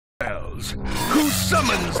yourselves. Who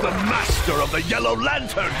summons the Master of the Yellow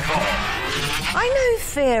Lantern Corps? I know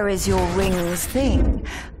fear is your ring's thing,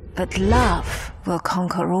 but love will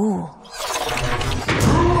conquer all.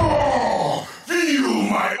 Feel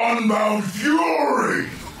my unbound fury!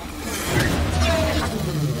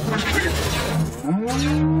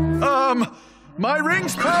 My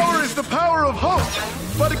ring's power is the power of hope,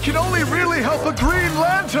 but it can only really help a Green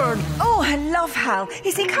Lantern. Oh, I love Hal.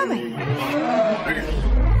 Is he coming?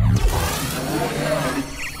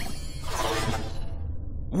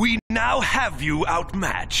 We now have you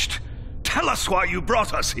outmatched. Tell us why you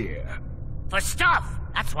brought us here. For stuff.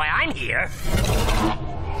 That's why I'm here.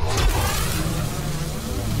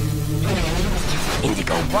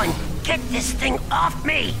 Indigo 1, get this thing off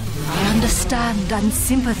me! I understand and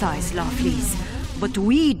sympathize, Larfleeze, but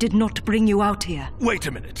we did not bring you out here. Wait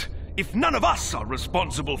a minute. If none of us are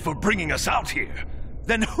responsible for bringing us out here,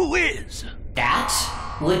 then who is? That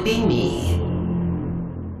would be me.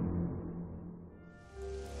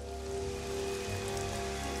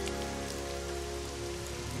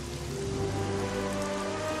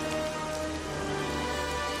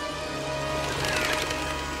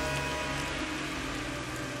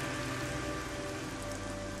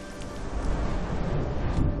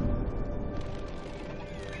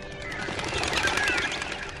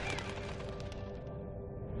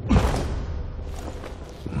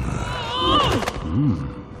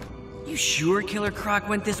 You sure Killer Croc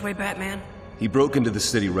went this way, Batman? He broke into the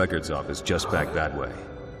city records office just back that way.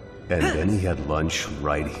 And then he had lunch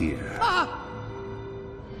right here.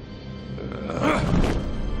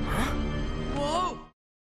 Whoa!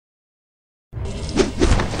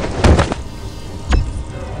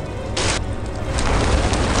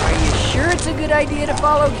 Are you sure it's a good idea to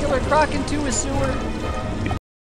follow Killer Croc into a sewer?